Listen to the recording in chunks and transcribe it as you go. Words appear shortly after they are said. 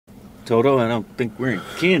Toto. I don't think we're in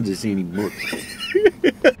Kansas anymore.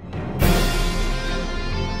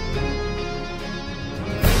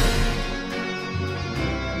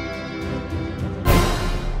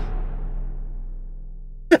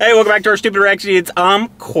 Hey, welcome back to our Stupid Reactions. I'm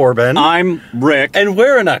Corbin. I'm Rick. And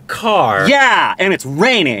we're in a car. Yeah, and it's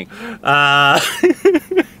raining.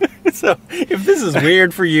 So, if this is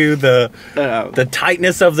weird for you, the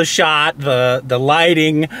tightness of the shot, the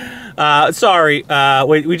lighting, sorry.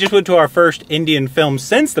 We just went to our first Indian film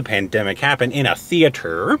since the pandemic happened in a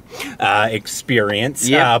theater experience.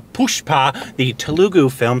 Yep. Pushpa, the Telugu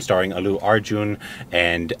film starring Allu Arjun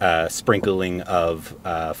and sprinkling of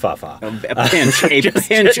Fafa. A pinch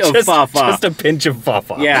of Fafa. Just a pinch of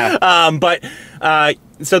Fafa. Yeah.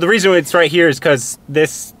 So the reason it's right here is because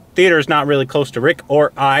this theater is not really close to Rick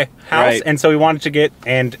or I house, right. And so we wanted to get,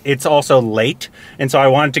 and it's also late, and so I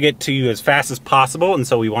wanted to get to you as fast as possible, and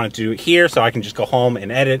so we wanted to do it here so I can just go home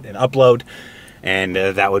and edit and upload, and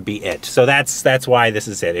that would be it. So that's why this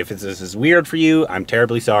is it. If this is weird for you, I'm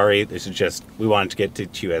terribly sorry. This is just, we wanted to get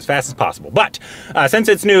to you as fast as possible. But since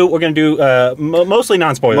it's new, we're going to do mostly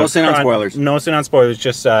non-spoilers. Mostly non-spoilers. Mostly non-spoilers,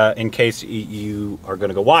 just in case you are going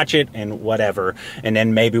to go watch it and whatever. And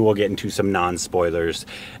then maybe we'll get into some non-spoilers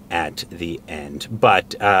at the end.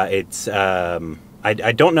 But it's... I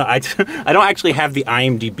don't know. I don't actually have the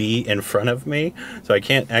IMDb in front of me, so I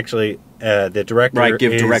can't actually. The director,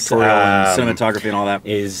 give directorial and cinematography and all that.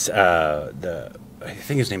 I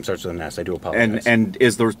think his name starts with an S. I do apologize. And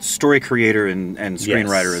is the story creator and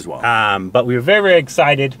screenwriter as well. But we were very, very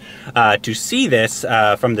excited to see this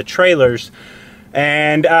from the trailers,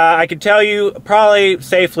 and I could tell you probably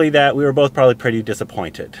safely that we were both probably pretty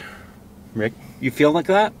disappointed. Rick, You feel like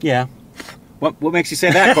that? yeah. What makes you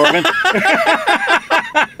say that, Corbin?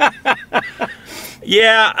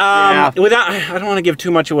 Yeah, without, I don't want to give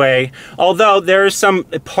too much away, although there's some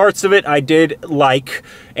parts of it I did like,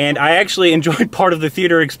 and I actually enjoyed part of the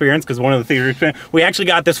theater experience, because one of the theater experience, we actually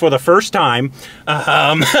got this for the first time,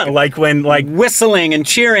 like when, whistling and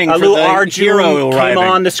cheering Allu for the Arjun hero came arriving.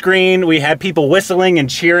 on the screen, we had people whistling and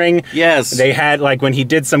cheering. Yes. They had, like, when he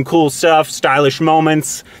did some cool stuff, stylish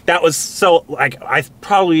moments, that was so, like, I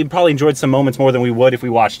probably enjoyed some moments more than we would if we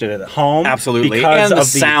watched it at home. Absolutely, because and of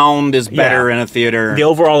the sound is better in a theater. The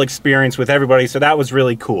overall experience with everybody, so that was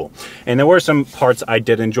really cool. And there were some parts I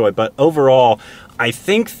did enjoy, but overall, I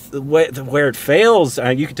think where it fails,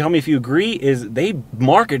 you can tell me if you agree, is they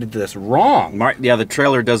marketed this wrong. Yeah, the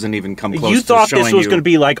trailer doesn't even come close to showing you. You thought this was going to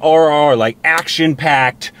be like RR, like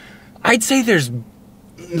action-packed. I'd say there's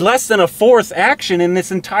less than a fourth action in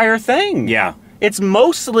this entire thing. Yeah. It's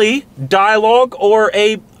mostly dialogue or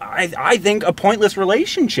I think, a pointless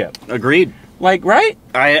relationship. Agreed. Like, right?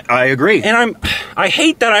 I agree. And I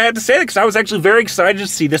hate that I had to say that, because I was actually very excited to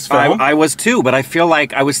see this film. I was too, but I feel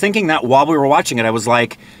like I was thinking that while we were watching it, I was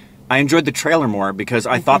like, I enjoyed the trailer more because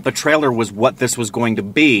I thought the trailer was what this was going to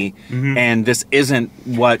be, and this isn't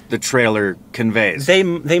what the trailer conveys. They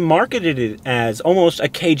marketed it as almost a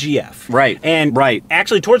KGF. Right. And right.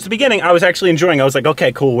 Actually, towards the beginning, I was actually enjoying it. I was like,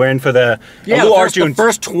 okay, cool, we're in for the Allu Arjun. The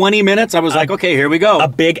first 20 minutes, I was like, okay, here we go. A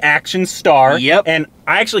big action star. Yep. And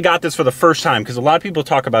I actually got this for the first time, because a lot of people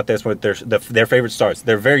talk about this with their favorite stars.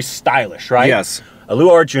 They're very stylish, right? Yes. Allu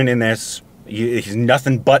Arjun in this, he's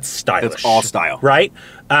nothing but stylish. It's all style. Right?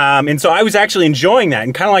 And so I was actually enjoying that,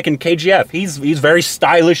 and kind of like in KGF, he's very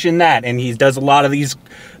stylish in that, and he does a lot of these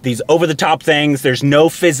over-the-top things. There's no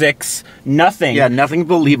physics, nothing. Yeah, nothing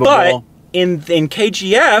believable. But in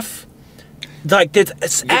KGF, like,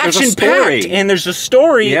 it's action-packed, and there's a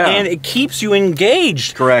story, and it keeps you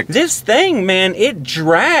engaged. Correct. This thing, man, it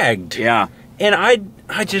dragged. Yeah. And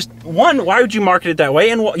I just, one, why would you market it that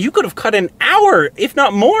way? And you could have cut an hour, if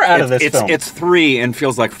not more, out of this film. It's 3 and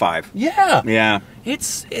feels like 5. Yeah. Yeah.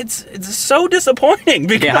 It's so disappointing,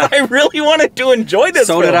 because I really wanted to enjoy this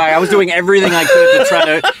film. So did I. I was doing everything I could to try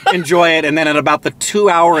to enjoy it, and then at about the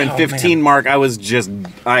 2-hour and 15 mark,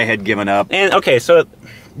 I had given up. And okay, so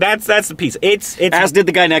that's the piece. It's as did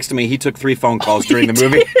the guy next to me. He took 3 phone calls during the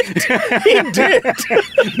movie. He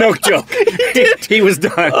did. No joke. He was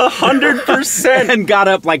done 100%, and got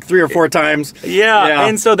up like 3 or 4 times. Yeah.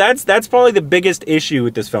 And so that's probably the biggest issue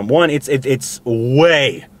with this film. One, it's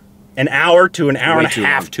way an hour to an hour and a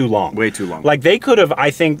half too long. Way too long. Like, they could have, I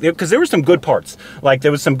think, because there were some good parts. Like,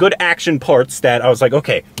 there was some good action parts that I was like,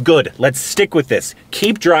 okay, good, let's stick with this.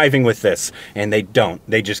 Keep driving with this. And they don't.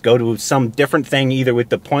 They just go to some different thing, either with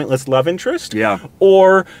the pointless love interest,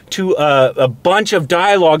 or to a bunch of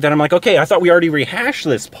dialogue that I'm like, okay, I thought we already rehashed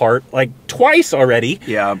this part, like, twice already.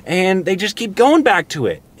 Yeah. And they just keep going back to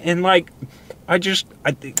it. And, like,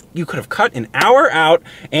 you could have cut an hour out,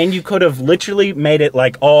 and you could have literally made it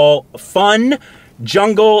like all fun,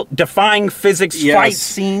 jungle defying physics fight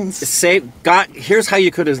scenes. Here's how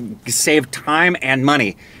you could have saved time and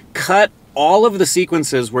money. Cut all of the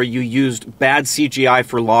sequences where you used bad CGI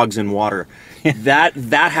for logs in water.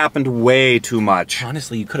 that happened way too much.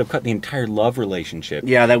 Honestly, you could have cut the entire love relationship.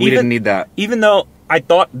 Yeah, we didn't need that. Even though I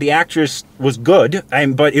thought the actress was good,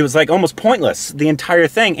 but it was like almost pointless, the entire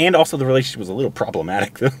thing, and also the relationship was a little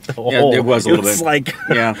problematic. The whole, it was a little bit. Like,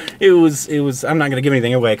 yeah, it was. I'm not going to give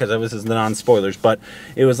anything away because this is the non-spoilers, but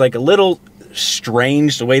it was like a little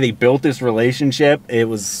strange the way they built this relationship. It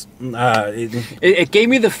was. It gave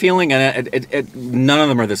me the feeling, and none of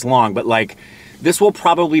them are this long, but like. This will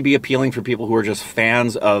probably be appealing for people who are just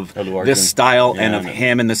fans of this style and of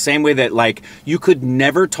him, in the same way that, like, you could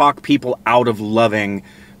never talk people out of loving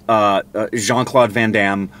Jean-Claude Van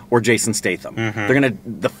Damme or Jason Statham.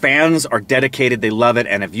 The fans are dedicated, they love it,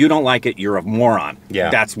 and if you don't like it, you're a moron. Yeah.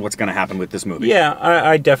 That's what's going to happen with this movie. Yeah,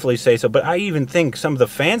 I definitely say so, but I even think some of the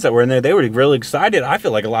fans that were in there, they were really excited. I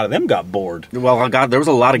feel like a lot of them got bored. Well, God, there was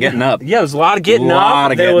a lot of getting up. Yeah, there was a lot of getting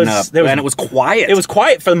up. And it was quiet. It was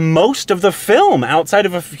quiet for most of the film, outside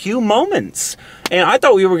of a few moments. And I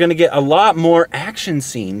thought we were going to get a lot more action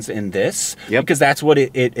scenes in this, because that's what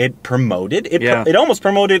it promoted. It almost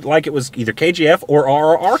promoted like it was either KGF or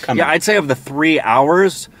RRR coming. Yeah, I'd say of the 3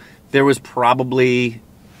 hours, there was probably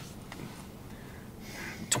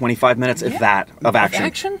 25 minutes, if that, of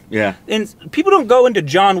action. Yeah. And people don't go into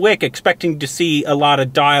John Wick expecting to see a lot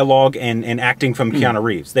of dialogue and acting from Keanu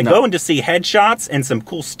Reeves. They go in to see headshots and some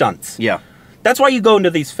cool stunts. Yeah. That's why you go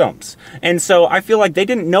into these films. And so I feel like they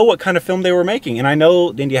didn't know what kind of film they were making. And I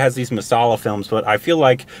know India has these masala films, but I feel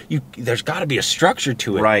like there's got to be a structure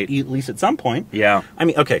to it. Right. At least at some point. Yeah. I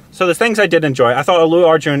mean, okay, so the things I did enjoy, I thought Allu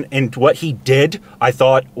Arjun and what he did, I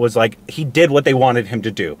thought was like, he did what they wanted him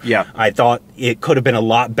to do. Yeah. I thought it could have been a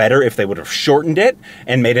lot better if they would have shortened it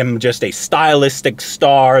and made him just a stylistic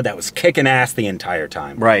star that was kicking ass the entire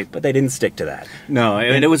time. Right. But they didn't stick to that. No,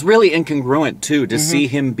 and it was really incongruent, too, to see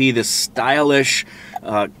him be this stylish,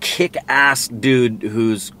 kick-ass dude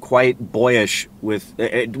who's quite boyish with...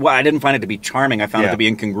 well, I didn't find it to be charming. I found it to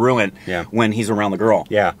be incongruent when he's around the girl.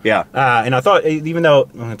 Yeah. Yeah. And I thought, even though,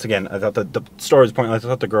 once again, I thought the story was pointless, I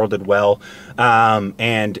thought the girl did well,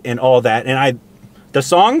 and all that. And the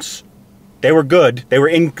songs, they were good. They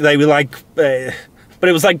were like... but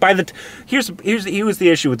it was like here's the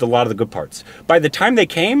issue with a lot of the good parts. By the time they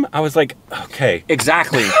came, I was like, okay.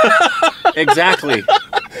 Exactly. Exactly.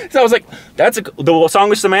 So I was like, the song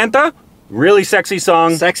with Samantha, really sexy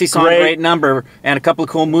song. Sexy song, great number, and a couple of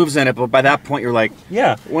cool moves in it, but by that point you're like,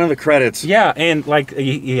 yeah. One of the credits. Yeah, and like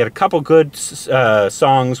he had a couple good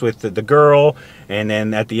songs with the girl, and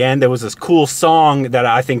then at the end there was this cool song that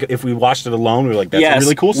I think if we watched it alone, we were like, that's a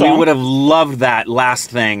really cool song. We would have loved that last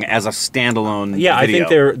thing as a standalone video. I think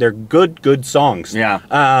they're good songs. Yeah.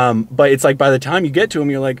 But it's like by the time you get to them,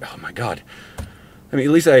 you're like, oh my God. I mean,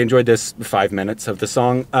 at least I enjoyed this 5 minutes of the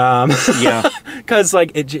song. Yeah. Because,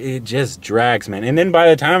 like, it just drags, man. And then by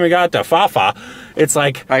the time we got to Fafa, it's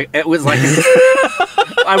like... it was like...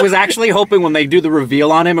 I was actually hoping when they do the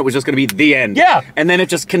reveal on him, it was just going to be the end. Yeah. And then it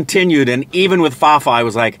just continued, and even with Fafa, I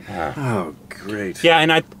was like, oh, great. Yeah,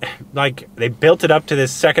 and they built it up to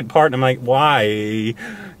this second part, and I'm like, why?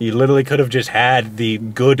 You literally could have just had the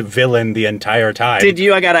good villain the entire time.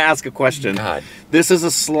 I got to ask a question. God. This is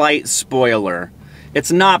a slight spoiler. It's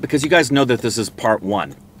not, because you guys know that this is part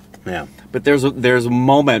 1. Yeah. But there's a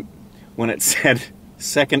moment when it said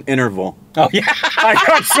second interval. Oh, yeah. I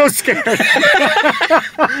got so scared. You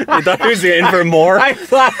thought it was in for more? I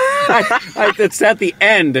thought it's at the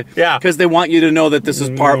end. Yeah. Because they want you to know that this is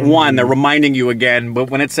part 1. They're reminding you again. But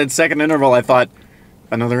when it said second interval, I thought,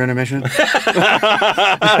 another intermission?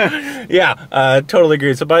 Yeah, totally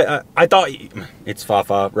agree. So, but I thought it's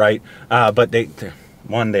Fafa, right? But they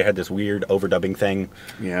had this weird overdubbing thing,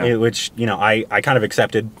 which, I kind of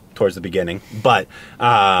accepted towards the beginning, but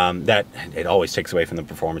that it always takes away from the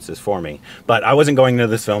performances for me. But I wasn't going into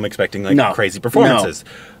this film expecting crazy performances.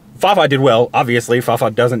 No. Fafa did well. Obviously,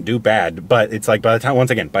 Fafa doesn't do bad, but it's like by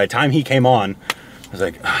the time he came on, I was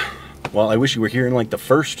like, well, I wish you were here in like the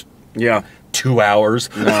first 2 hours.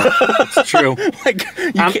 No, it's true.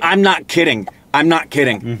 I'm not kidding. I'm not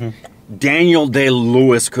kidding. Daniel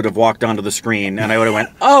Day-Lewis could have walked onto the screen, and I would have went,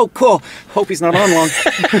 "Oh, cool. Hope he's not on long."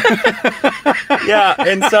 Yeah,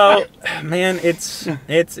 and so, man, it's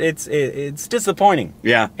disappointing.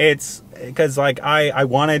 Yeah, it's because I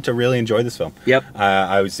wanted to really enjoy this film. Yep,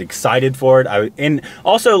 I was excited for it. And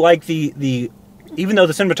also like the even though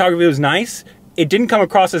the cinematography was nice, it didn't come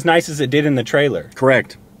across as nice as it did in the trailer.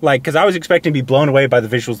 Correct. Like, because I was expecting to be blown away by the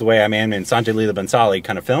visuals the way I am in Sanjay Leela Bhansali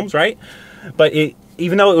kind of films, right? But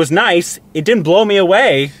even though it was nice, it didn't blow me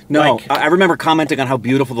away. No, like, I remember commenting on how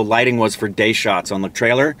beautiful the lighting was for day shots on the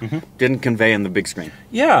trailer. Didn't convey in the big screen.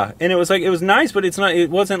 yeah, and it was like, it was nice, but it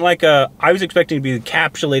wasn't like I was expecting to be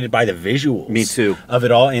encapsulated by the visuals. Me too. Of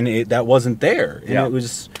it all, and that wasn't there. And Yeah. it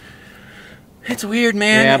was... It's weird,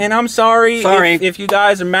 man, Yeah. and I'm sorry, Sorry. if you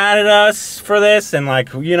guys are mad at us for this, and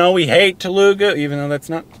like, you know, we hate Telugu, even though that's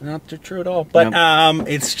not true at all. But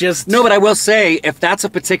it's just No, but I will say, if that's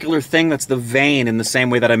a particular thing that's the vein, in the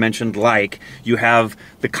same way that I mentioned, like, you have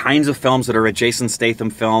the kinds of films that are a Jason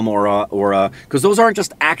Statham film or a because those aren't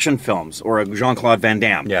just action films or a Jean-Claude Van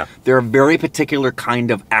Damme. Yeah. They're a very particular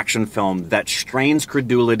kind of action film that strains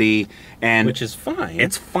credulity, which is fine.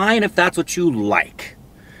 it's fine if that's what you like.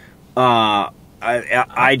 I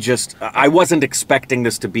wasn't expecting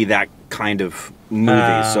this to be that kind of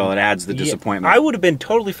movie, so it adds the disappointment. I would have been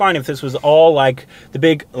totally fine if this was all like the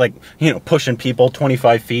big, like, you know, pushing people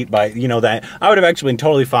 25 feet by, you know, that. I would have actually been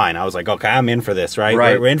totally fine. I was like, okay, I'm in for this, right?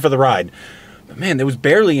 We're in for the ride. But man, there was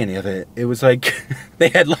barely any of it. It was like they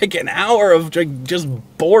had like an hour of just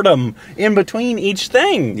boredom in between each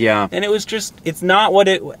thing. Yeah. And it was just, it's not what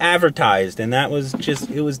it advertised. And that was just,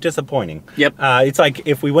 it was disappointing. Yep. It's like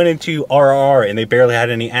if we went into RRR and they barely had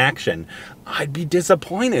any action, I'd be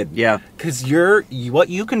disappointed. Yeah. Because what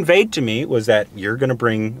you conveyed to me was that you're going to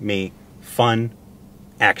bring me fun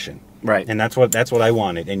action. Right. And that's what I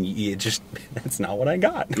wanted. And that's not what I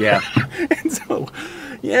got. Yeah. And so,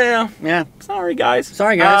 yeah. Yeah. Sorry, guys.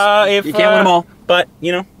 Sorry, guys. You can't win them all. But,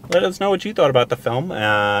 you know, let us know what you thought about the film.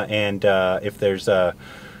 And if there's...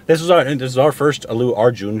 this is our first Allu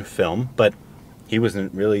Arjun film, but he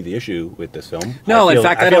wasn't really the issue with this film. No, in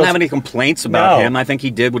fact, I don't have any complaints about him. I think he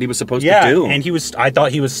did what he was supposed to do. And I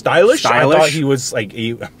thought he was stylish. I thought he was like...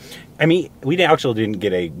 I mean, we actually didn't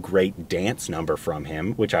get a great dance number from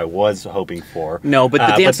him, which I was hoping for. No, but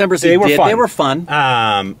the dance numbers they were fun.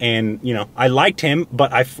 And, you know, I liked him,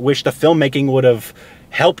 but I wish the filmmaking would have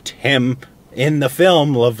helped him in the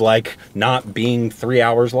film of, like, not being 3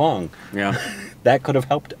 hours long. Yeah. That could have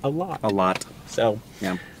helped a lot. A lot. So,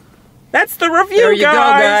 yeah. That's the review, there you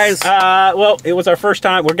guys. Go, guys. Well, it was our first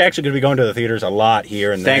time. We're actually going to be going to the theaters a lot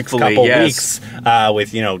here in the next couple weeks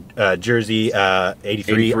with, you know, Jersey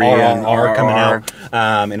 83 RRR coming out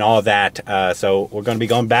and all of that. So we're going to be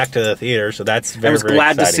going back to the theater. So that's very, exciting. I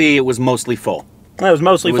was glad to see it was mostly full. It was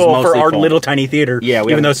mostly full for our little tiny theater. Yeah,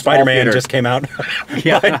 even though Spider-Man just came out.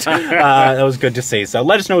 Yeah. But that was good to see. So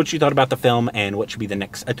let us know what you thought about the film and what should be the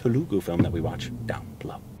next Telugu film that we watch down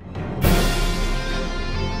below.